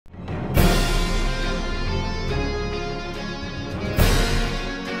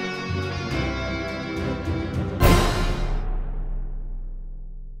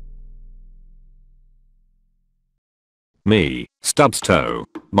Me, stubs toe,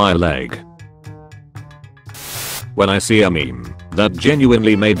 my leg. When I see a meme that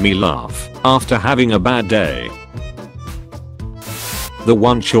genuinely made me laugh after having a bad day. The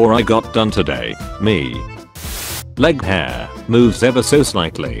one chore I got done today, me. Leg hair moves ever so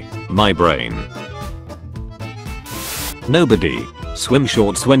slightly, my brain. Nobody, swim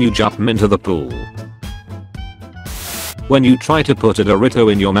shorts when you jump into the pool. When you try to put a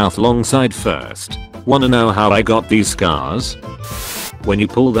Dorito in your mouth long side first. Wanna know how I got these scars? When you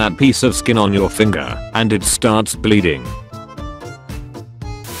pull that piece of skin on your finger and it starts bleeding.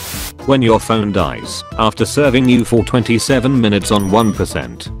 When your phone dies after serving you for 27 minutes on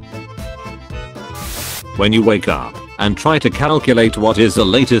 1%. When you wake up and try to calculate what is the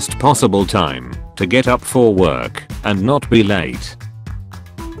latest possible time to get up for work and not be late.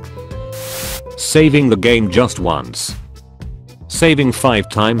 Saving the game just once. Saving 5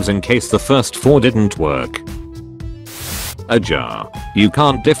 times in case the first 4 didn't work. A jar. You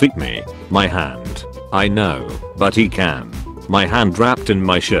can't defeat me. My hand. I know, but he can. My hand wrapped in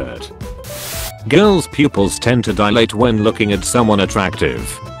my shirt. Girls' pupils tend to dilate when looking at someone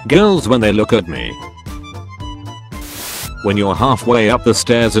attractive. Girls when they look at me. When you're halfway up the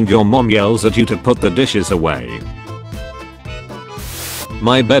stairs and your mom yells at you to put the dishes away.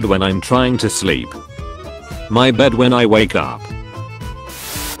 My bed when I'm trying to sleep. My bed when I wake up.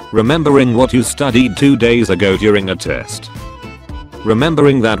 Remembering what you studied 2 days ago during a test.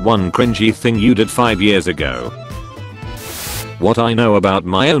 Remembering that one cringy thing you did 5 years ago. What I know about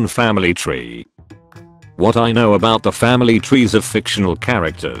my own family tree. What I know about the family trees of fictional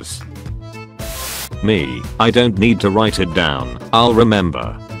characters. Me, I don't need to write it down, I'll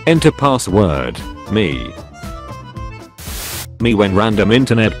remember. Enter password, me. Me when random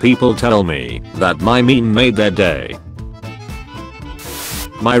internet people tell me that my meme made their day.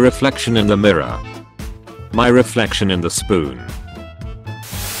 My reflection in the mirror. My reflection in the spoon.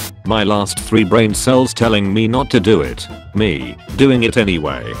 My last 3 brain cells telling me not to do it. Me doing it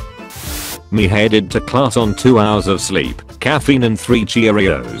anyway. Me headed to class on 2 hours of sleep, caffeine and 3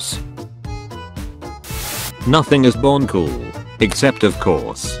 Cheerios. Nothing is born cool. Except of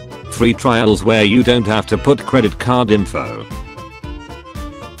course. Free trials where you don't have to put credit card info.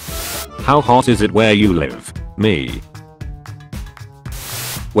 How hot is it where you live? Me.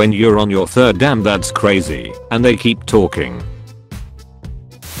 When you're on your 3rd damn that's crazy and they keep talking.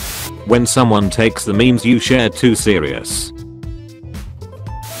 When someone takes the memes you share too serious.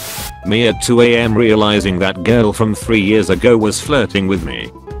 Me at 2 AM realizing that girl from 3 years ago was flirting with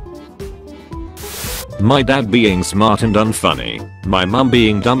me. My dad being smart and unfunny. My mum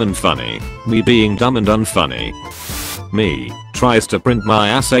being dumb and funny. Me being dumb and unfunny. Me tries to print my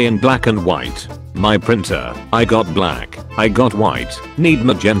essay in black and white. My printer, I got black, I got white, need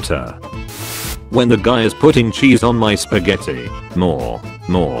magenta. When the guy is putting cheese on my spaghetti. More.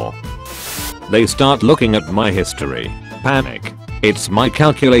 They start looking at my history. Panic. It's my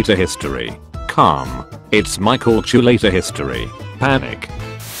calculator history. Calm. It's my calculator history. Panic.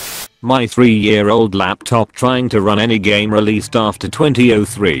 My 3-year-old laptop trying to run any game released after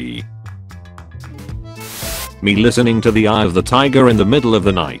 2003. Me listening to the Eye of the Tiger in the middle of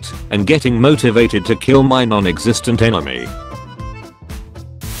the night and getting motivated to kill my non-existent enemy.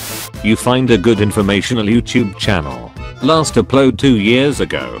 You find a good informational YouTube channel. Last upload 2 years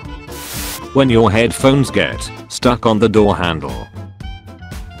ago. When your headphones get stuck on the door handle.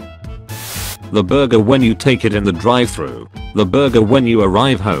 The burger when you take it in the drive-thru. The burger when you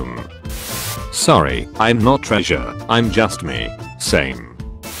arrive home. Sorry, I'm not treasure, I'm just me. Same.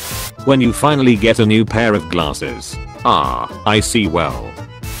 When you finally get a new pair of glasses. Ah, I see well.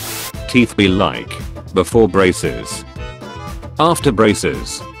 Teeth be like. Before braces. After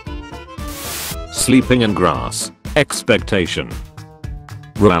braces. Sleeping in grass. Expectation.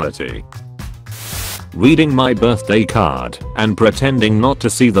 Reality. Reading my birthday card and pretending not to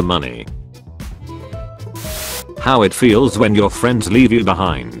see the money. How it feels when your friends leave you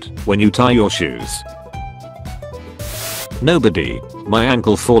behind when you tie your shoes. Nobody. My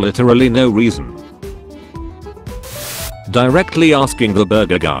ankle for literally no reason. Directly asking the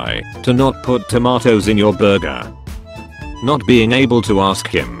burger guy to not put tomatoes in your burger. Not being able to ask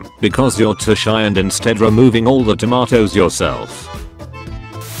him because you're too shy and instead removing all the tomatoes yourself.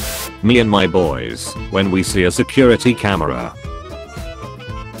 Me and my boys when we see a security camera.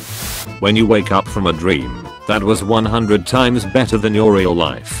 When you wake up from a dream that was 100 times better than your real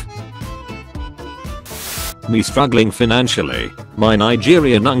life. Me struggling financially. My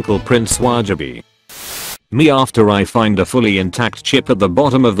Nigerian uncle Prince Wajabi. Me after I find a fully intact chip at the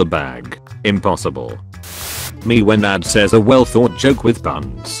bottom of the bag. Impossible. Me when dad says a well thought joke with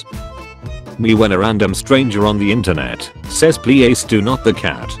puns. Me when a random stranger on the internet says please do not the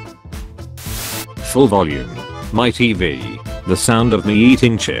cat. Full volume. My TV. The sound of me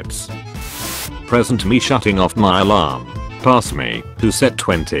eating chips. Present me shutting off my alarm. Pass me. Who said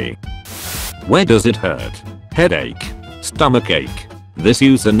 20? Where does it hurt? Headache. Stomachache. This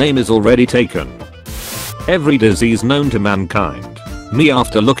username is already taken. Every disease known to mankind. Me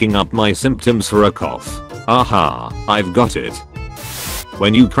after looking up my symptoms for a cough. Aha, I've got it.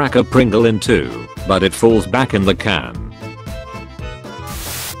 When you crack a Pringle in two, but it falls back in the can.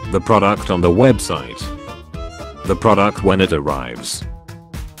 The product on the website. The product when it arrives.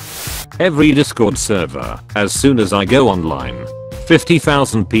 Every Discord server, as soon as I go online.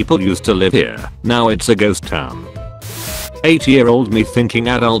 50,000 people used to live here, now it's a ghost town. 8-year-old me thinking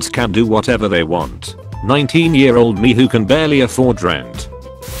adults can do whatever they want. 19-year-old me who can barely afford rent.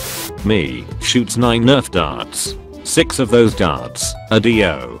 Me shoots 9 Nerf darts. 6 of those darts are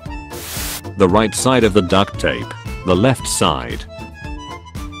DO. The right side of the duct tape. The left side.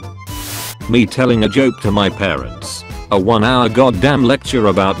 Me telling a joke to my parents. A 1-hour goddamn lecture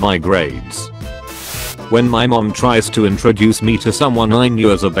about my grades. When my mom tries to introduce me to someone I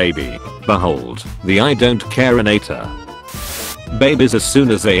knew as a baby. Behold, the I don't care-inator. Babies as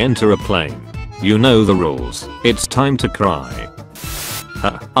soon as they enter a plane. You know the rules. It's time to cry.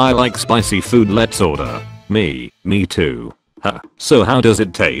 I like spicy food, let's order. Me too. So how does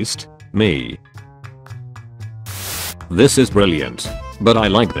it taste? Me. This is brilliant. But I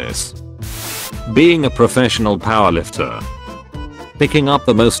like this. Being a professional powerlifter. Picking up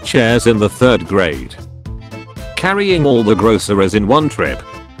the most chairs in the 3rd grade. Carrying all the groceries in one trip.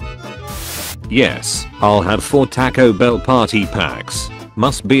 Yes, I'll have 4 Taco Bell party packs.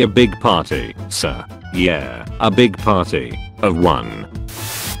 Must be a big party, sir. Yeah, a big party. Of 1.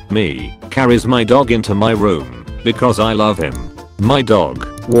 Me carries my dog into my room because I love him. My dog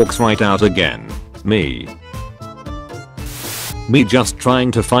walks right out again. Me just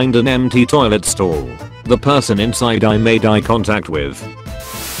trying to find an empty toilet stall. The person inside I made eye contact with.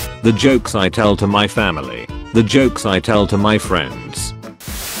 The jokes I tell to my family. The jokes I tell to my friends.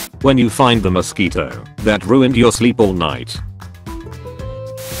 When you find the mosquito that ruined your sleep all night.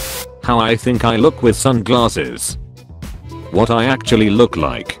 How I think I look with sunglasses. What I actually look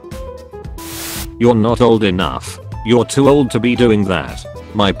like. You're not old enough. You're too old to be doing that.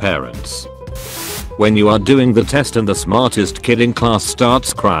 My parents. When you are doing the test and the smartest kid in class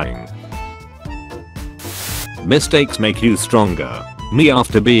starts crying. Mistakes make you stronger. Me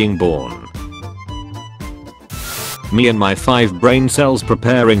after being born. Me and my 5 brain cells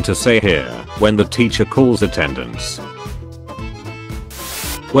preparing to say here when the teacher calls attendance.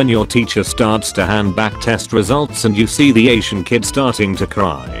 When your teacher starts to hand back test results and you see the Asian kid starting to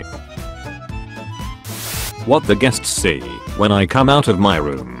cry. What the guests see when I come out of my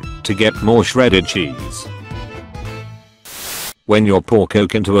room to get more shredded cheese. When you pour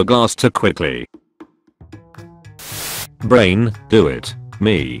Coke into a glass too quickly. Brain, do it.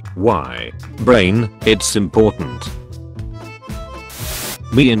 Me, why? Brain, it's important.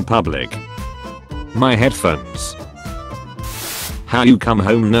 Me in public. My headphones. How you come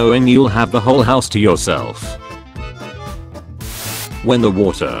home knowing you'll have the whole house to yourself. When the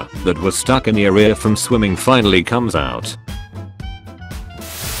water that was stuck in your ear from swimming finally comes out.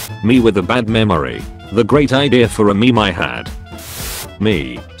 Me with a bad memory. The great idea for a meme I had.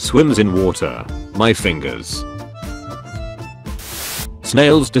 Me swims in water. My fingers.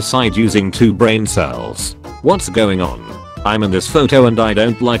 Snails decide using 2 brain cells. What's going on? I'm in this photo and I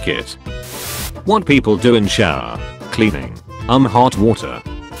don't like it. What people do in shower. Cleaning. Hot water.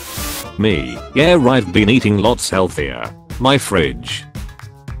 Me, yeah, I've been eating lots healthier. My fridge.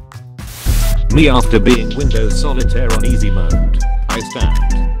 Me after being Windows Solitaire on easy mode. I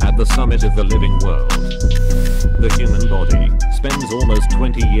stand at the summit of the living world. The human body spends almost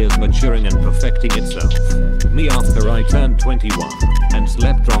 20 years maturing and perfecting itself. Me after I turned 21 and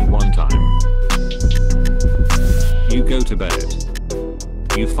slept wrong one time. You go to bed.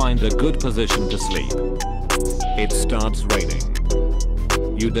 You find a good position to sleep. It starts raining.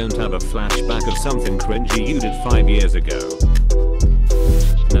 You don't have a flashback of something cringy you did 5 years ago.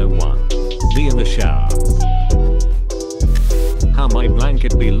 No one. Me in the shower. How my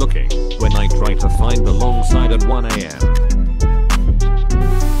blanket be looking when I try to find the long side at 1 AM.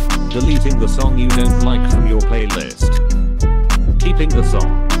 Deleting the song you don't like from your playlist. Keeping the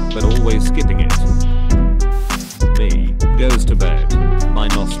song, but always skipping it. Me goes to bed. My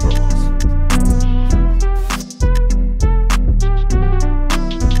nostrils.